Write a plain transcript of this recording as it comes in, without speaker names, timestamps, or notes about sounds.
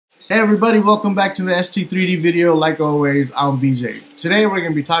Hey everybody, welcome back to the ST3D video. Like always, I'm VJ. Today we're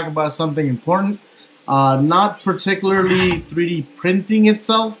going to be talking about something important, not particularly 3D printing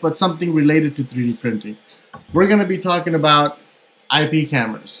itself, but something related to 3D printing. We're going to be talking about IP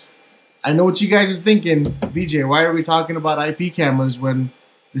cameras. I know what you guys are thinking, VJ, why are we talking about IP cameras when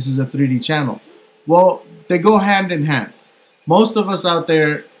this is a 3D channel? Well, they go hand in hand. Most of us out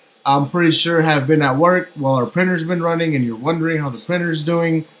there, I'm pretty sure, have been at work while our printer's been running and you're wondering how the printer's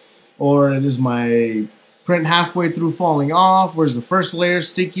doing. Or is my print halfway through falling off? Or is the first layer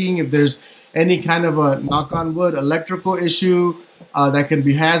sticking? If there's any kind of a, knock on wood, electrical issue that can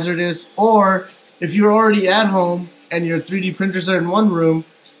be hazardous. Or if you're already at home and your 3D printers are in one room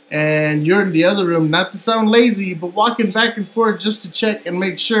and you're in the other room, not to sound lazy, but walking back and forth just to check and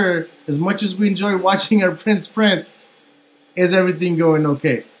make sure, as much as we enjoy watching our prints print, is everything going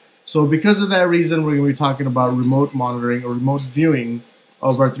okay? So because of that reason, we're going to be talking about remote monitoring or remote viewing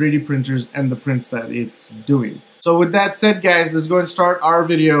of our 3D printers and the prints that it's doing. So with that said, guys, let's go and start our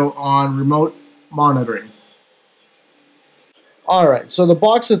video on remote monitoring. Alright, so the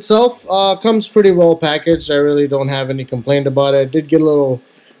box itself comes pretty well packaged. I really don't have any complaint about it. I did get a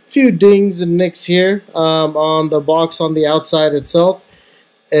few dings and nicks here on the box on the outside itself.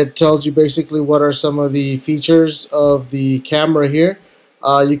 It tells you basically what are some of the features of the camera here.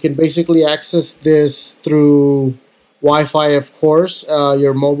 You can basically access this through Wi-Fi, of course,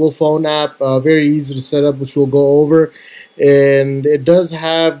 your mobile phone app, very easy to set up, which we'll go over. And it does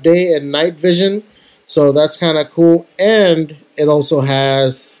have day and night vision, so that's kind of cool. And it also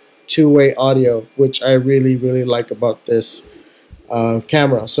has two-way audio, which I really like about this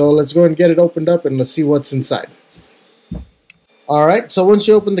camera. So let's go and get it opened up and let's see what's inside. Alright, so once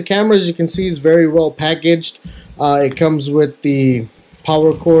you open the camera, as you can see, it's very well packaged. It comes with the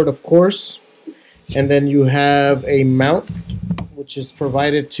power cord, of course. And then you have a mount, which is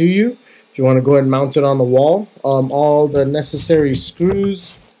provided to you if you want to go ahead and mount it on the wall. All the necessary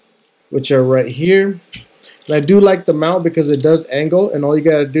screws, which are right here. And I do like the mount because it does angle, and all you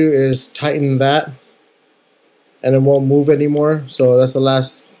got to do is tighten that, and it won't move anymore. So that's the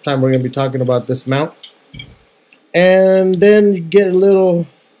last time we're going to be talking about this mount. And then you get a little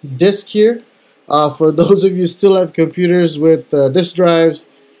disc here. For those of you who still have computers with disk drives,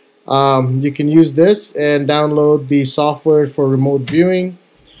 you can use this and download the software for remote viewing.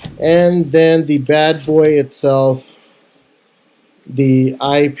 And then the bad boy itself, the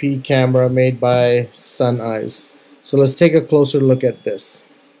IP camera made by Suneyes. So let's take a closer look at this.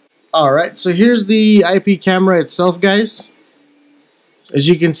 Alright, so here's the IP camera itself, guys. As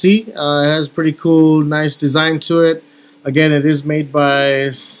you can see, it has pretty cool, nice design to it. Again, it is made by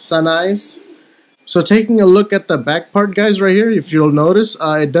Suneyes. So taking a look at the back part, guys, right here, if you'll notice,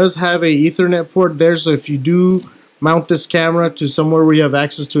 it does have a Ethernet port there. So if you do mount this camera to somewhere where you have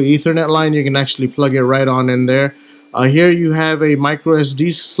access to an Ethernet line, you can actually plug it right on in there. Here you have a micro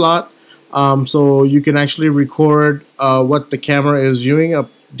SD slot, so you can actually record what the camera is viewing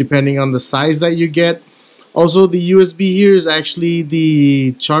depending on the size that you get. Also, the USB here is actually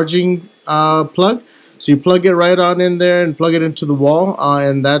the charging plug. So you plug it right on in there and plug it into the wall,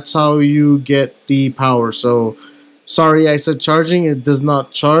 and that's how you get the power. So, sorry, I said charging. It does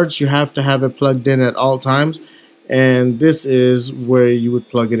not charge. You have to have it plugged in at all times, and this is where you would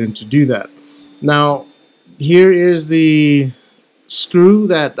plug it in to do that. Now, here is the screw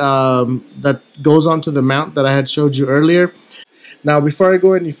that that goes onto the mount that I had showed you earlier. Now, before I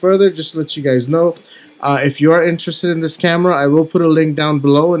go any further, just to let you guys know, if you are interested in this camera, I will put a link down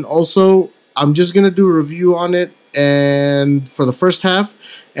below, and also I'm just going to do a review on it and for the first half,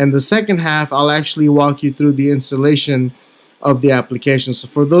 and the second half I'll actually walk you through the installation of the application. So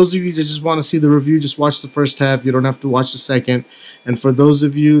for those of you that just want to see the review, just watch the first half. You don't have to watch the second. And for those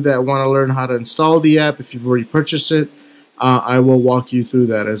of you that want to learn how to install the app, if you've already purchased it, I will walk you through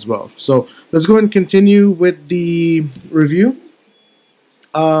that as well. So let's go ahead and continue with the review.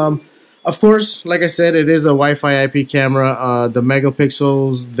 Of course, like I said, it is a Wi-Fi IP camera. The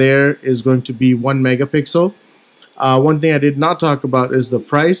megapixels there is going to be 1 megapixel. One thing I did not talk about is the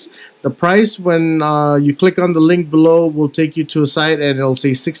price. The price, when you click on the link below, will take you to a site and it'll say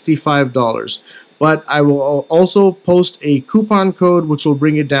 $65. But I will also post a coupon code which will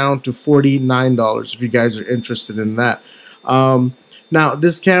bring it down to $49 if you guys are interested in that. Now,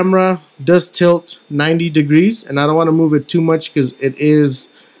 this camera does tilt 90 degrees, and I don't want to move it too much because it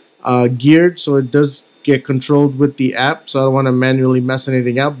is geared, so it does get controlled with the app, so I don't want to manually mess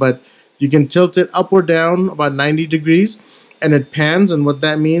anything up, but you can tilt it up or down about 90 degrees, and it pans, and what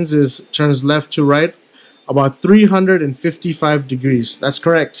that means is turns left to right about 355 degrees. That's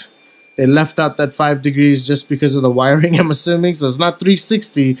correct. They left out that 5 degrees just because of the wiring, I'm assuming, so it's not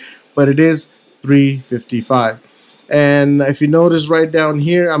 360, but it is $355. And if you notice right down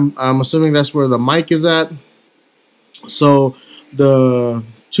here, I'm assuming that's where the mic is at. So the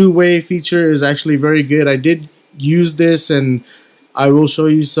two-way feature is actually very good. I did use this, and I will show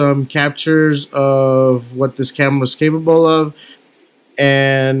you some captures of what this camera is capable of.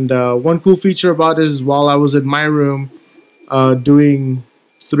 And one cool feature about it is while I was in my room doing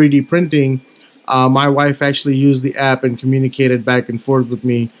 3D printing, my wife actually used the app and communicated back and forth with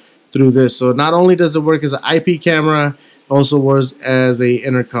me through this. So not only does it work as an IP camera, it also works as a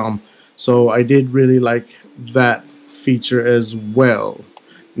intercom. So I did really like that feature as well.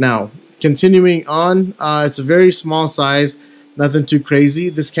 Now, continuing on, it's a very small size, nothing too crazy.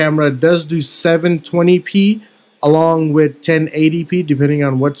 This camera does do 720p along with 1080p depending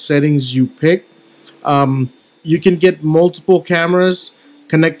on what settings you pick. You can get multiple cameras,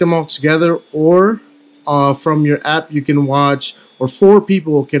 connect them all together, or from your app you can watch, or 4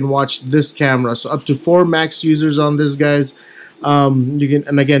 people can watch this camera. So up to 4 max users on this, guys.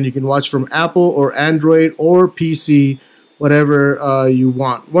 You can watch from Apple or Android or PC, whatever you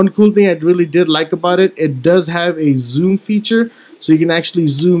want. One cool thing I really did like about it, it does have a zoom feature, so you can actually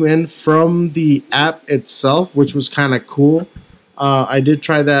zoom in from the app itself, which was kind of cool. I did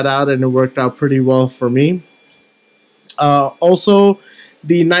try that out and it worked out pretty well for me. Also,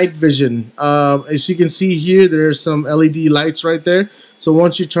 the night vision. As you can see here, there's some LED lights right there. So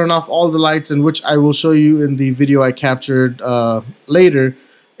once you turn off all the lights, and which I will show you in the video I captured later,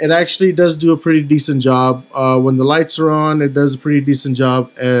 it actually does do a pretty decent job. When the lights are on, it does a pretty decent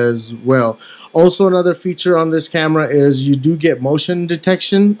job as well. Also, another feature on this camera is you do get motion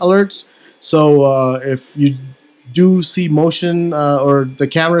detection alerts. So if you do see motion or the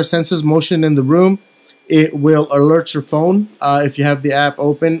camera senses motion in the room, it will alert your phone if you have the app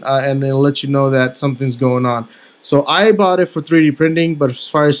open, and it'll let you know that something's going on. So I bought it for 3D printing, but as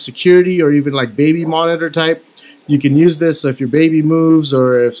far as security or even like baby monitor type, you can use this. So if your baby moves,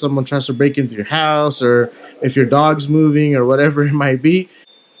 or if someone tries to break into your house, or if your dog's moving, or whatever it might be.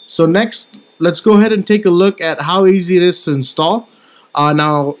 So next, let's go ahead and take a look at how easy it is to install.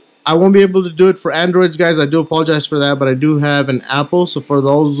 Now, I won't be able to do it for Androids, guys. I do apologize for that, but I do have an Apple. So for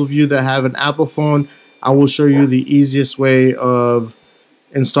those of you that have an Apple phone, I will show you the easiest way of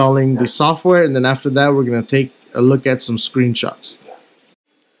installing the software, and then after that we're going to take a look at some screenshots.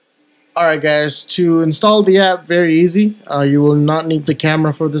 Alright guys, to install the app, very easy. You will not need the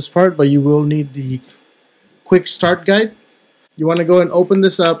camera for this part, but you will need the quick start guide. You want to go and open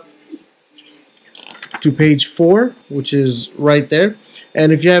this up to page 4, which is right there.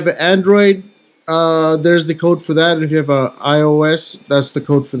 And if you have an Android, there's the code for that, and if you have an iOS, that's the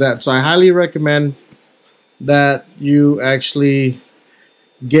code for that. So I highly recommend that you actually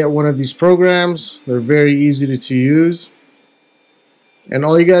get one of these programs. They're very easy to use, and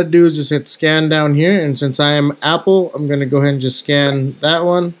all you gotta do is just hit scan down here, and since I am Apple, I'm gonna go ahead and just scan that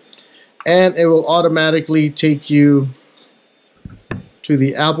one, and it will automatically take you to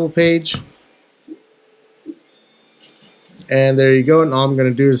the Apple page. And there you go, and all I'm gonna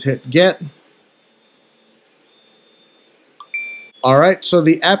do is hit get. Alright, so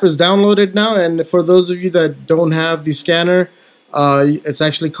the app is downloaded now, and for those of you that don't have the scanner, it's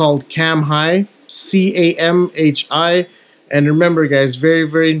actually called CamHi, C-A-M-H-I, and remember guys, very,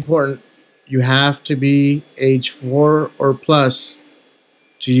 very important, you have to be age 4 or plus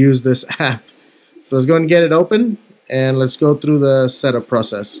to use this app. So let's go and get it open, and let's go through the setup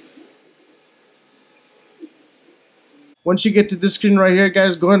process. Once you get to this screen right here,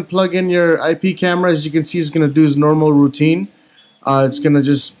 guys, go ahead and plug in your IP camera. As you can see, it's going to do its normal routine. It's going to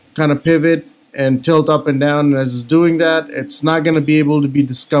just kind of pivot and tilt up and down, and as it's doing that, it's not going to be able to be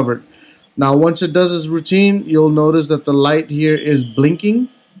discovered. Now once it does its routine, you'll notice that the light here is blinking,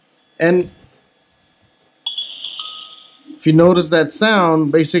 and if you notice that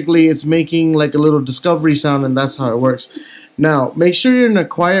sound, basically it's making like a little discovery sound, and that's how it works. Now make sure you're in a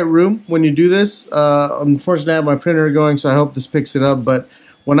quiet room when you do this. Unfortunately I have my printer going, so I hope this picks it up, but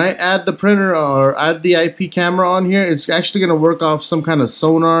when I add the printer or add the IP camera on here, it's actually going to work off some kind of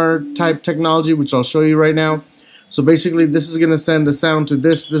sonar type technology, which I'll show you right now. So basically this is going to send the sound to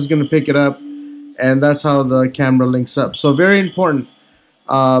this is going to pick it up, and that's how the camera links up. So very important,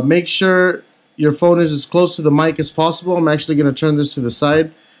 make sure your phone is as close to the mic as possible. I'm actually going to turn this to the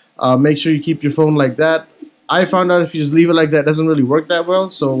side. Make sure you keep your phone like that. I found out if you just leave it like that, it doesn't really work that well.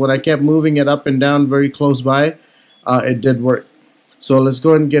 So when I kept moving it up and down very close by, it did work. So let's go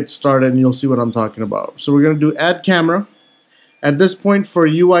ahead and get started, and you'll see what I'm talking about. So we're going to do add camera. At this point for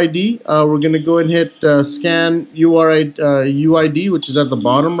UID, we're going to go and hit scan UID, which is at the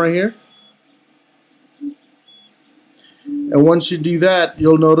bottom right here. And once you do that,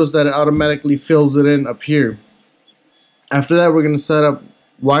 you'll notice that it automatically fills it in up here. After that, we're going to set up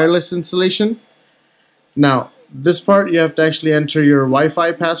wireless installation. Now, this part you have to actually enter your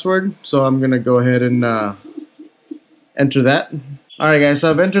Wi-Fi password. So I'm going to go ahead and enter that. Alright guys, so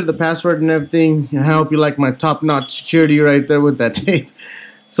I've entered the password and everything. I hope you like my top-notch security right there with that tape.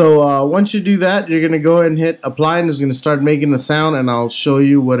 So once you do that, you're going to go ahead and hit apply, and it's going to start making a sound, and I'll show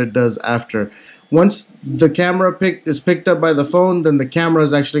you what it does after. Once the camera is picked up by the phone, then the camera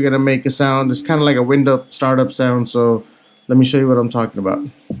is actually going to make a sound. It's kind of like a window startup sound, so let me show you what I'm talking about.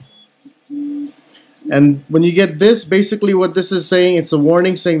 And when you get this, basically what this is saying, it's a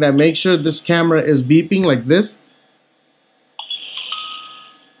warning saying that make sure this camera is beeping like this.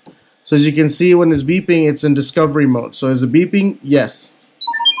 So as you can see, when it's beeping, it's in discovery mode. So is it beeping? Yes.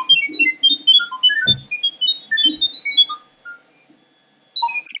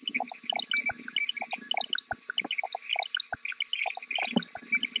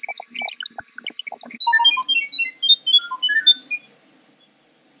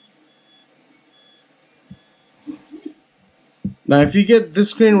 Now if you get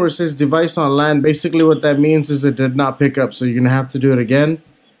this screen where it says device on LAN, basically what that means is it did not pick up. So you're going to have to do it again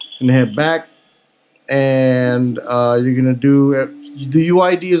and hit back, and you're going to do the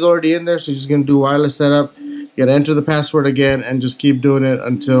UID is already in there, so you're just going to do wireless setup. You got to enter the password again and just keep doing it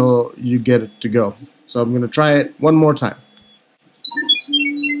until you get it to go. So I'm going to try it one more time.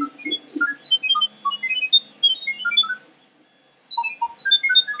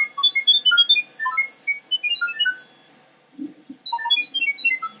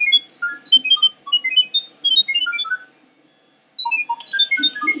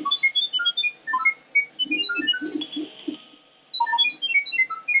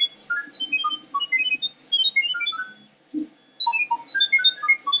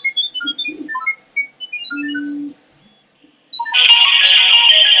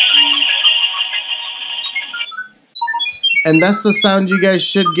 And that's the sound you guys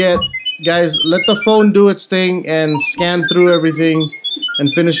should get. Guys, let the phone do its thing and scan through everything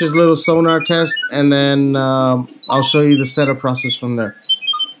and finish his little sonar test, and then I'll show you the setup process from there.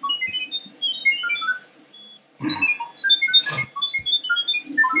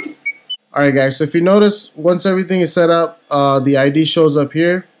 Alright guys, so if you notice, once everything is set up, the ID shows up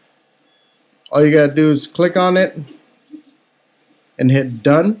here. All you gotta do is click on it and hit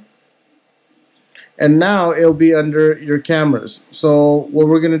done. And now it'll be under your cameras. So what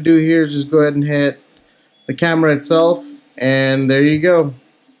we're going to do here is just go ahead and hit the camera itself, and there you go.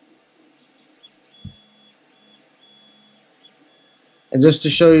 And just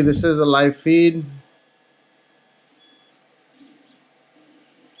to show you, this is a live feed.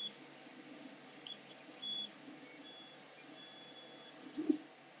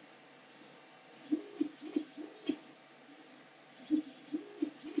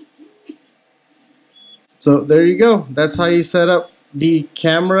 So there you go. That's how you set up the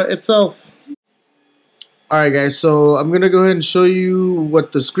camera itself. Alright guys, so I'm going to go ahead and show you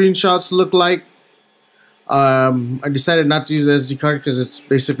what the screenshots look like. I decided not to use the SD card because it's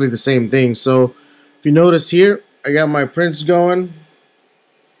basically the same thing. So if you notice here, I got my prints going,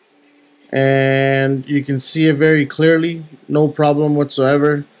 and you can see it very clearly. No problem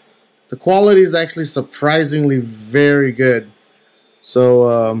whatsoever. The quality is actually surprisingly very good.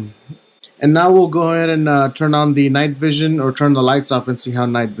 So and now we'll go ahead and turn on the night vision, or turn the lights off and see how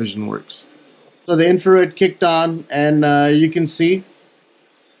night vision works. So the infrared kicked on, and you can see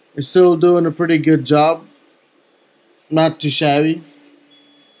it's still doing a pretty good job. Not too shabby.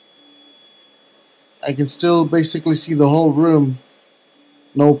 I can still basically see the whole room,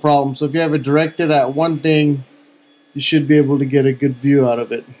 no problem. So if you have it directed at one thing, you should be able to get a good view out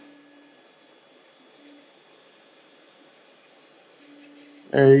of it.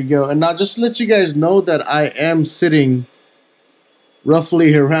 There you go. And now just to let you guys know that I am sitting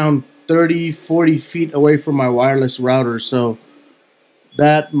roughly around 30-40 feet away from my wireless router, so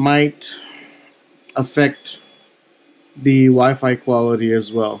that might affect the Wi-Fi quality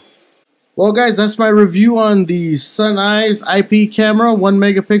as well. Well guys, that's my review on the SunEyes IP camera, 1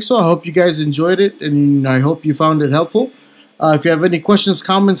 megapixel. I hope you guys enjoyed it, and I hope you found it helpful. If you have any questions,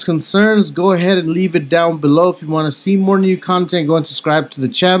 comments, concerns, go ahead and leave it down below. If you want to see more new content, go and subscribe to the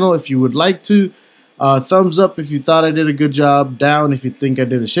channel if you would like to. Thumbs up if you thought I did a good job, down if you think I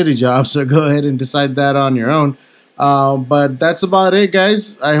did a shitty job, so go ahead and decide that on your own. But that's about it,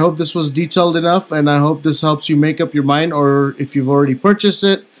 guys. I hope this was detailed enough, and I hope this helps you make up your mind, or if you've already purchased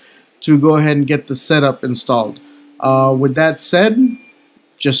it, to go ahead and get the setup installed. With that said,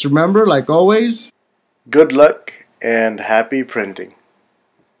 just remember, like always, good luck and happy printing.